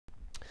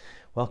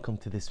Welcome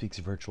to this week's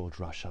virtual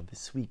drasha.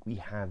 This week we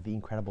have the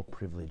incredible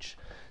privilege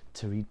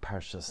to read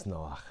Parshas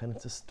Noach, and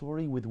it's a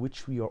story with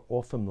which we are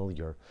all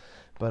familiar,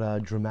 but a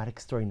dramatic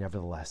story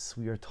nevertheless.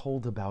 We are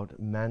told about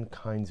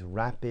mankind's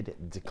rapid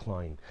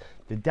decline,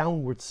 the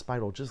downward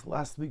spiral. Just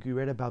last week we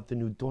read about the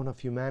new dawn of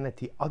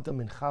humanity,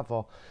 Adam and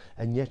Chava,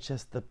 and yet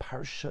just the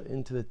Parsha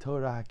into the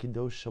Torah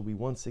HaKedosha, we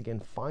once again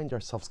find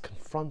ourselves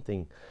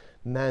confronting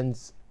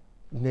man's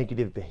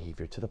negative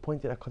behavior to the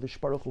point that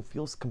HaKadosh Baruch Hu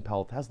feels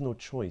compelled, has no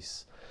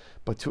choice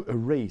but to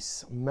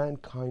erase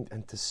mankind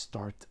and to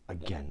start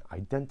again,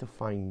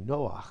 identifying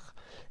Noach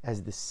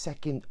as the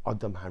second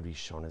Adam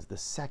Harishon, as the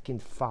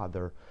second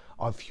father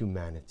of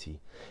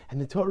humanity. And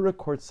the Torah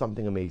records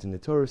something amazing. The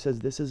Torah says,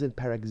 this is in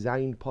Perek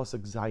Zayin,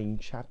 Pasuk Zayin,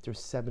 chapter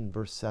 7,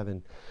 verse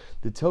 7.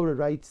 The Torah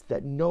writes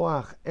that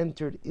Noach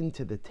entered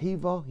into the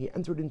Teva, he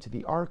entered into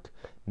the ark,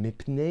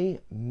 Mipnei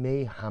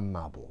Me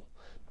Hamabul,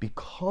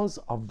 because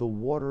of the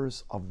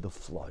waters of the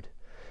flood.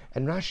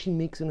 And Rashi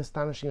makes an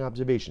astonishing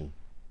observation.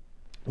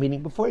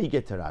 Meaning, before you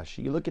get to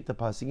Rashi, you look at the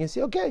pasuk and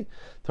say, okay,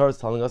 Torah's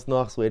telling us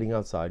Noach's waiting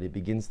outside, it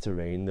begins to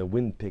rain, the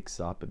wind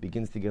picks up, it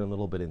begins to get a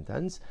little bit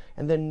intense,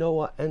 and then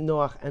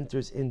Noach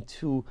enters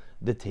into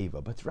the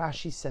Teva. But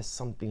Rashi says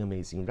something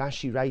amazing.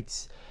 Rashi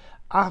writes,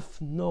 Af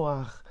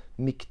Noach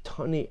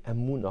miktane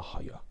emuna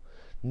haya.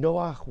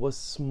 Noach was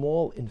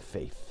small in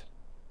faith.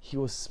 He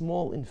was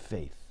small in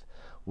faith.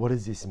 What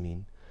does this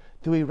mean?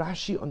 The way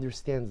Rashi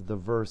understands the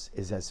verse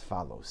is as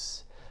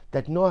follows,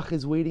 that Noach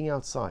is waiting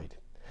outside.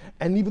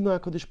 And even though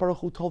HaKadosh Baruch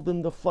Hu told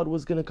him the flood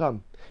was going to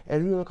come,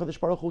 and even though HaKadosh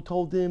Baruch Hu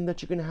told him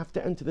that you're going to have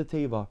to enter the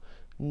Teva,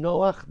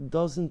 Noach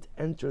doesn't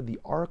enter the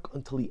ark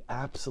until he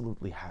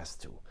absolutely has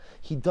to.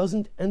 He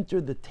doesn't enter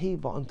the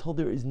Teva until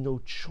there is no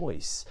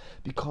choice,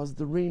 because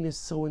the rain is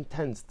so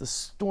intense, the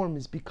storm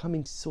is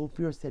becoming so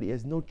fierce that he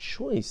has no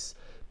choice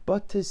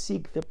but to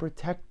seek the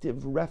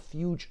protective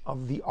refuge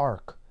of the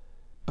ark.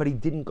 But he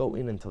didn't go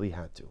in until he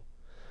had to.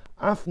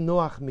 Af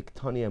Noach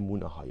miktani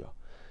emuna haya.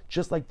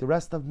 Just like the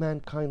rest of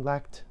mankind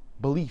lacked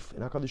belief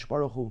in HaKadosh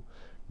Baruch Hu,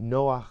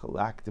 Noach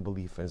lacked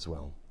belief as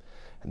well.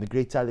 And the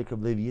great tzaddik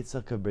Reb Levi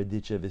Yitzchak of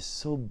Berdichev is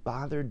so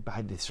bothered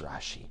by this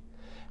Rashi.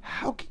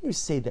 How can you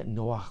say that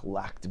Noach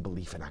lacked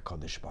belief in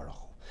HaKadosh Baruch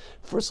Hu?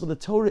 First of all, the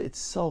Torah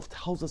itself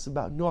tells us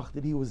about Noach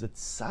that he was a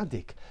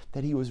tzaddik,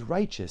 that he was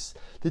righteous.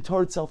 The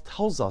Torah itself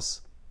tells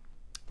us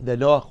that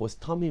Noach was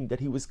tamim,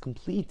 that he was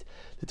complete.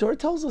 The Torah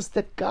tells us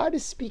that God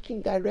is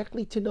speaking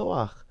directly to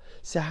Noach.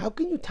 So how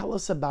can you tell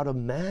us about a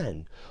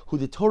man who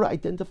the Torah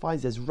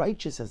identifies as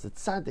righteous, as a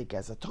tzaddik,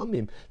 as a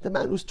tamim, the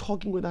man who's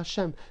talking with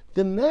Hashem,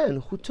 the man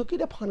who took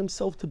it upon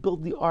himself to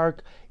build the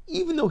ark,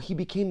 even though he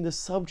became the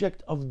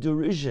subject of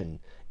derision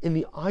in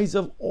the eyes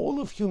of all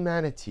of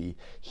humanity,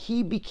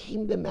 he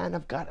became the man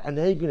of God. And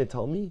then you're going to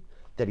tell me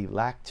that he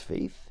lacked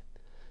faith?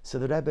 So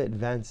the Rebbe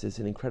advances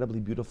an incredibly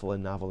beautiful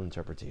and novel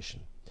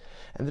interpretation.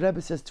 And the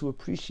Rebbe says, to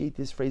appreciate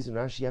this phrase in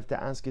Rashi, you have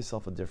to ask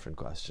yourself a different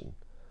question.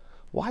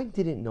 Why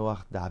didn't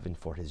Noach daven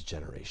for his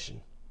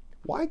generation?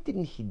 Why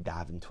didn't he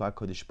daven to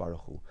HaKadosh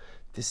Baruch Hu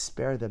to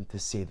spare them, to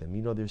save them?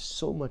 You know, there's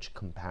so much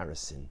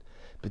comparison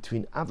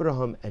between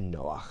Avraham and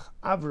Noach.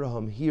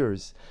 Avraham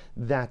hears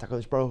that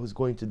HaKadosh Baruch Hu is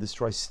going to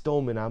destroy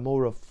Sodom and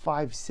Amorah,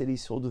 5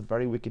 cities filled with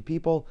very wicked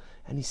people,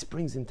 and he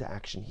springs into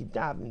action. He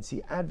davens,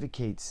 he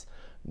advocates.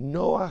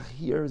 Noach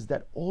hears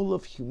that all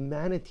of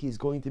humanity is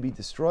going to be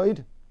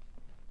destroyed,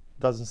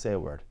 doesn't say a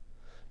word.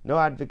 No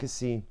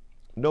advocacy,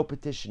 no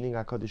petitioning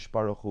HaKadosh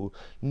Baruch Hu,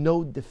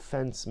 no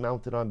defense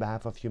mounted on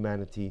behalf of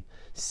humanity,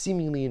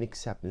 seemingly in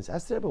acceptance.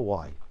 Ask the Rebbe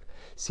why.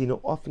 See,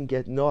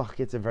 Noach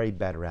gets a very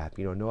bad rap.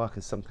 You know, Noach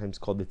is sometimes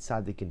called the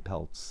tzaddik in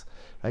pelts,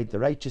 right? The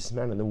righteous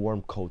man in the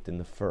warm coat and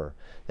the fur.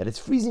 That it's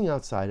freezing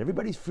outside,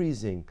 everybody's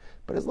freezing,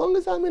 but as long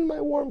as I'm in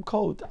my warm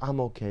coat, I'm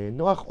okay. And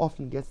Noach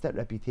often gets that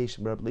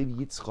reputation, but Rabbi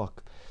Levi Yitzchak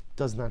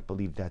does not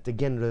believe that.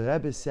 Again, the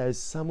Rebbe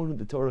says someone who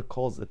the Torah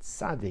calls a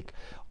tzaddik,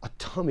 a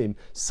tamim,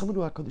 someone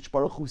who HaKadosh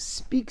Baruch Hu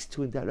speaks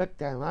to in direct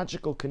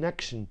dialogical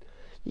connection.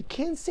 You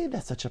can't say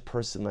that such a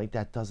person like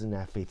that doesn't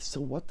have faith. So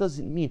what does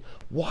it mean?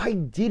 Why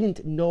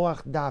didn't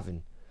Noach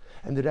daven?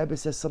 And the Rebbe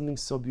says something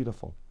so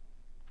beautiful.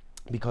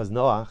 Because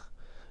Noach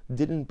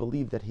didn't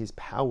believe that his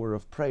power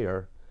of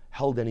prayer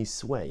held any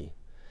sway.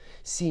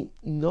 See,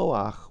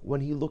 Noach,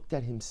 when he looked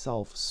at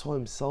himself, saw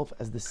himself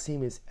as the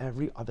same as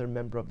every other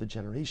member of the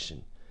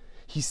generation.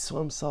 He saw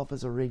himself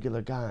as a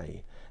regular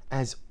guy,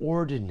 as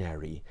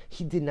ordinary.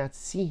 He did not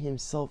see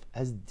himself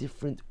as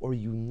different or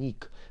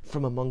unique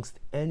from amongst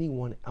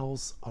anyone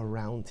else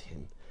around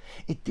him.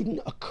 It didn't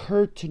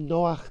occur to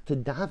Noach to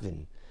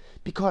daven,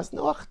 because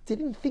Noach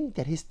didn't think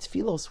that his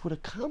tefillos would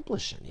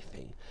accomplish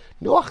anything.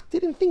 Noach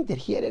didn't think that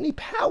he had any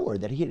power,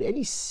 that he had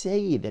any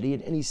say, that he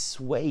had any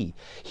sway.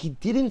 He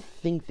didn't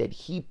think that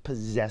he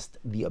possessed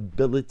the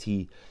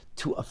ability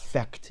to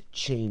affect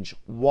change.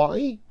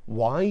 Why?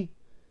 Why?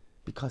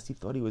 Because he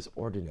thought he was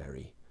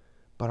ordinary.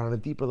 But on a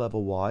deeper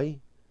level, why?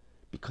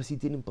 Because he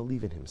didn't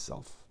believe in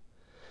himself.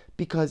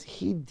 Because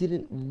he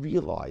didn't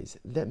realize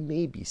that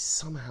maybe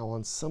somehow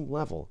on some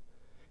level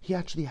he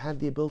actually had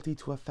the ability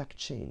to affect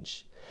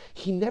change.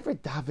 He never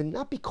davened,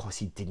 not because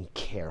he didn't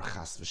care,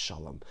 chas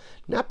v'shalom,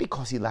 not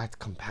because he lacked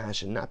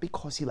compassion, not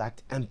because he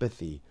lacked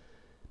empathy,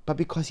 but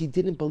because he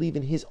didn't believe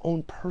in his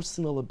own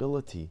personal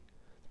ability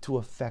to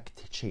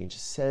affect change,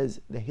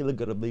 says the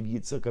Hilagah of Levi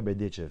Yitzchak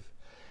Berdichev.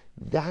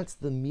 That's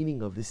the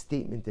meaning of this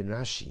statement in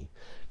Rashi.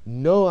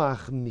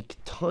 Noach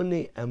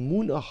miktane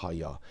emuna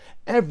haya.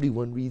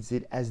 Everyone reads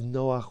it as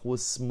Noach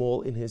was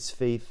small in his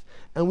faith,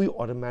 and we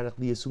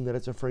automatically assume that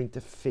it's referring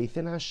to faith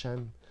in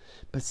Hashem.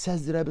 But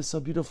says the Rebbe so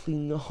beautifully,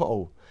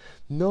 no.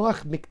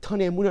 Noach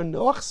miktane emuna,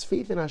 Noach's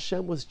faith in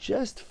Hashem was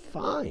just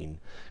fine.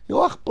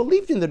 Noach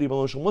believed in the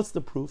Ribono Shel Olam. What's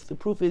the proof? The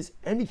proof is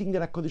anything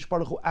that HaKadosh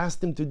Baruch Hu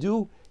asked him to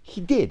do, he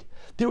did.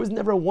 There was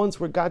never once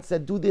where God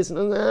said, do this,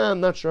 and I'm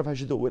not sure if I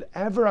should do it.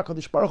 Whatever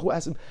HaKadosh Baruch Hu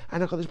asked him,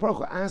 and HaKadosh Baruch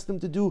Hu asked him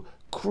to do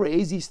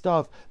crazy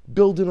stuff,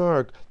 build an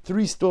ark,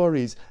 3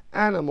 stories,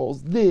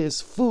 animals, this,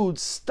 food,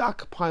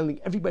 stockpiling.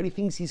 Everybody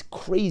thinks he's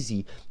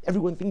crazy.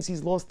 Everyone thinks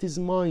he's lost his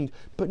mind.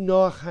 But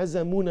Noach has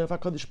emunah. If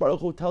HaKadosh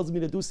Baruch Hu tells me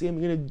to do something,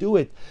 I'm going to do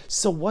it.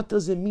 So what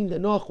does it mean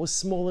that Noach was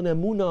small in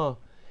emunah?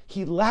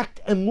 He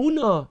lacked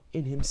emunah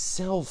in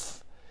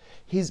himself.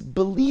 His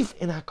belief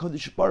in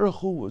HaKadosh Baruch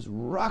Hu was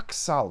rock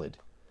solid.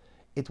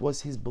 It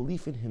was his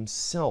belief in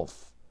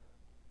himself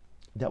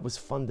that was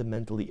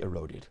fundamentally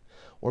eroded,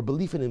 or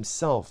belief in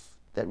himself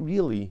that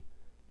really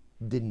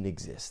didn't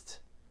exist.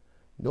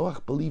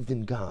 Noach believed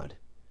in God.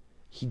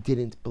 He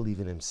didn't believe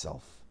in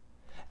himself.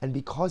 And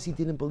because he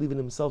didn't believe in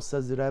himself,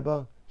 says the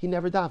Rebbe, he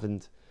never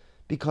davened.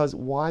 Because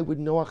why would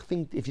Noach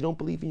think, if you don't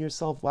believe in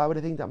yourself, why would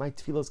I think that my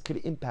tefillos could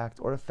impact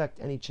or affect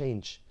any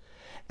change?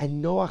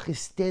 And Noach is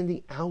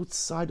standing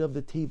outside of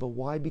the teva.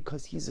 Why?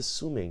 Because he's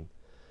assuming,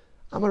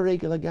 I'm a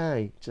regular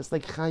guy, just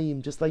like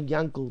Chaim, just like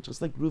Yankel,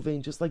 just like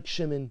Ruvain, just like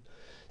Shimon.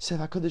 So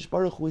if HaKadosh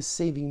Baruch Hu is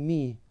saving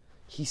me,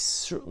 he's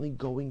certainly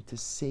going to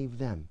save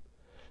them.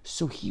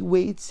 So he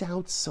waits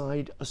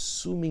outside,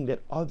 assuming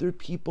that other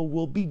people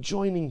will be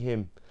joining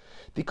him.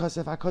 Because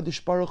if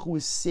HaKadosh Baruch Hu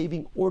is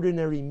saving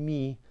ordinary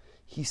me,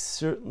 he's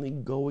certainly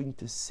going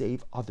to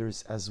save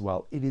others as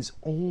well. It is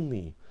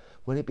only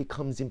when it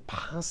becomes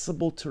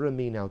impossible to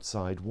remain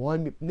outside,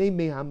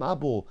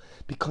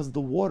 because the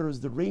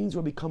waters, the rains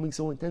were becoming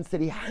so intense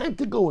that he had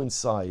to go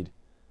inside,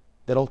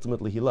 that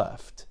ultimately he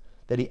left,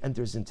 that he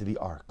enters into the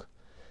ark.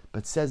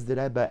 But says the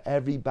Rebbe,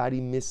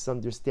 everybody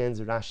misunderstands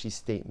Rashi's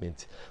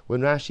statement. When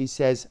Rashi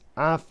says,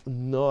 Af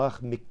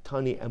Noach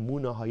miktani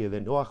emuna haya,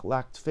 that Noach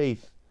lacked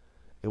faith,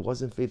 it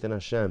wasn't faith in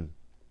Hashem,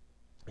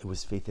 it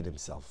was faith in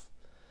himself.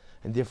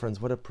 And dear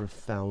friends, what a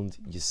profound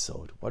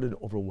yesod, what an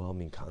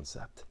overwhelming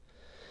concept.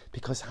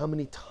 Because how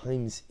many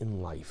times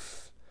in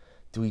life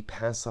do we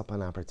pass up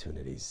on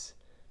opportunities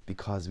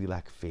because we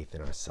lack faith in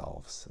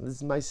ourselves? And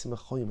this is Ma'aseh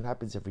Mechoyim, it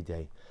happens every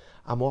day.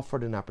 I'm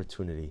offered an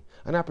opportunity.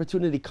 An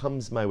opportunity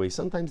comes my way.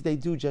 Sometimes they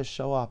do just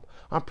show up.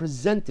 I'm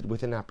presented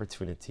with an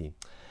opportunity.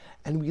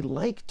 And we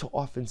like to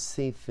often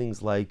say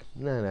things like,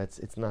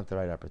 it's not the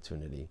right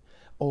opportunity.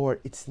 Or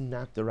it's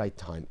not the right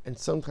time. And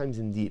sometimes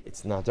indeed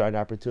it's not the right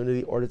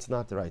opportunity or it's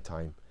not the right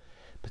time.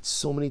 But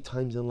so many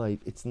times in life,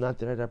 it's not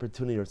the right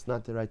opportunity or it's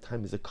not the right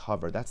time as a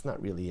cover. That's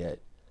not really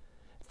it.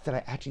 It's that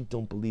I actually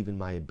don't believe in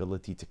my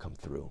ability to come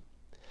through.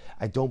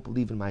 I don't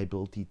believe in my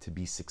ability to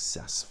be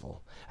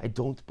successful. I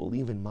don't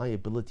believe in my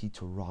ability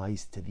to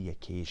rise to the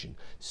occasion.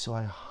 So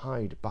I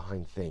hide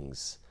behind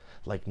things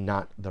like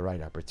not the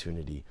right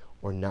opportunity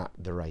or not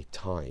the right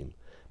time.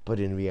 But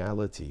in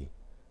reality,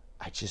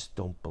 I just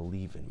don't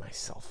believe in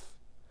myself.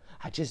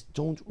 I just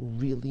don't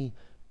really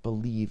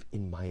believe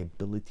in my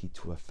ability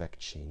to affect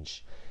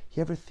change.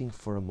 You ever think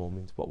for a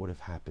moment what would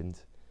have happened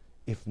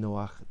if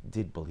Noach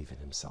did believe in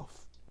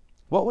himself?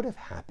 What would have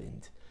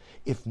happened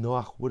if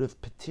Noach would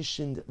have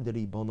petitioned the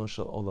Ribono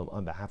Shel Olam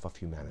on behalf of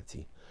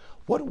humanity?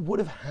 What would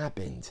have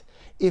happened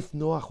if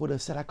Noach would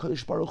have said,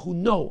 HaKadosh Baruch Hu,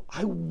 no,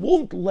 I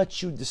won't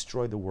let you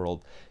destroy the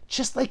world.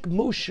 Just like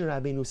Moshe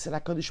Rabbeinu said,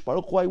 HaKadosh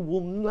Baruch Hu, I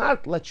will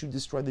not let you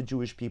destroy the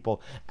Jewish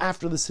people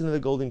after the sin of the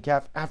golden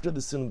calf, after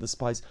the sin of the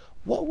spies.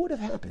 What would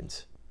have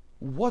happened?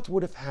 What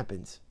would have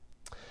happened?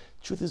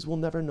 Truth is, we'll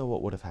never know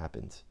what would have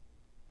happened.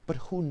 But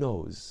who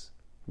knows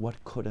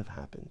what could have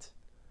happened?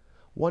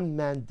 One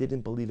man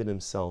didn't believe in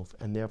himself,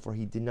 and therefore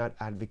he did not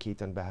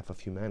advocate on behalf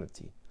of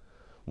humanity.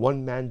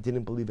 One man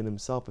didn't believe in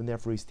himself, and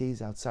therefore he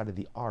stays outside of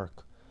the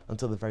ark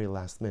until the very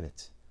last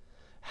minute.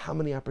 How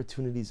many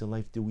opportunities in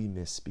life do we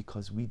miss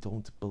because we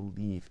don't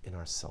believe in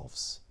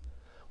ourselves?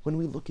 When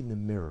we look in the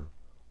mirror,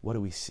 what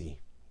do we see?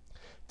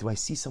 Do I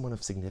see someone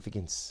of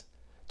significance?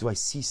 Do I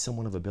see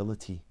someone of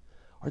ability?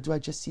 Or do I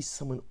just see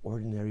someone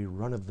ordinary,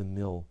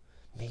 run-of-the-mill,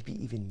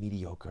 maybe even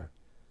mediocre?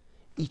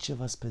 Each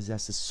of us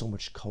possesses so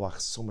much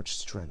koach, so much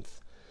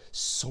strength,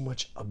 so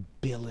much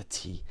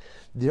ability.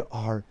 There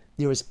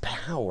is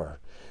power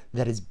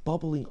that is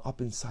bubbling up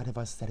inside of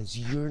us that is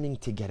yearning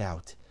to get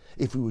out.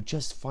 If we would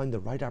just find the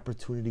right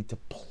opportunity to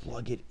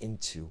plug it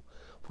into.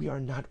 We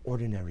are not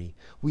ordinary.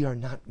 We are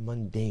not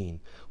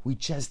mundane. We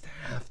just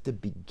have to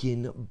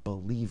begin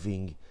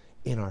believing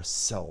in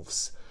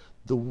ourselves.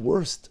 The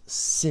worst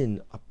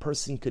sin a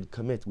person could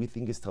commit, we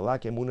think, is to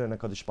lack emunah in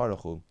HaKadosh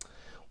Baruch Hu.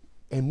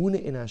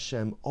 Emunah in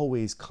Hashem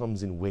always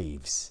comes in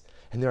waves.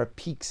 And there are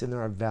peaks and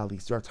there are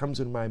valleys. There are times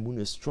when my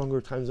emunah is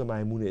stronger, times when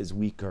my emunah is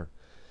weaker.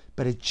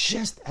 But it's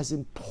just as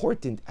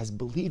important as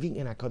believing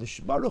in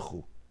HaKadosh Baruch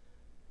Hu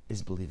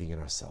is believing in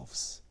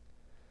ourselves.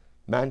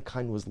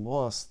 Mankind was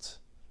lost,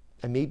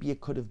 and maybe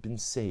it could have been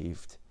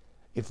saved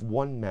if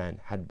one man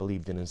had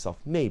believed in himself.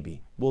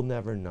 Maybe. We'll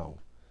never know.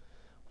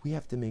 We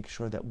have to make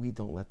sure that we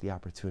don't let the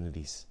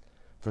opportunities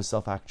for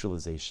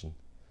self-actualization,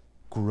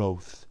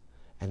 growth,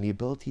 and the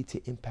ability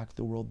to impact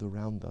the world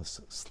around us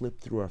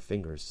slip through our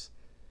fingers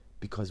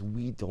because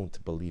we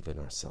don't believe in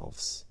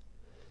ourselves.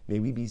 May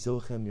we be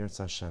Zochem Yirtz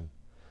Hashem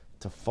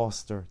to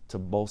foster, to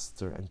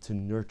bolster, and to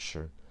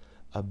nurture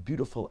a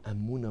beautiful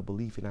emunah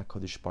belief in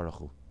HaKadosh Baruch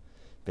Hu.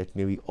 But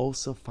may we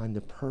also find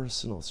the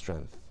personal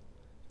strength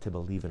to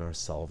believe in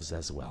ourselves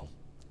as well.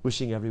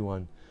 Wishing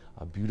everyone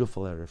a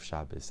beautiful Erev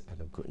Shabbos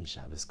and a Guten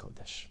Shabbos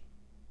Kodesh.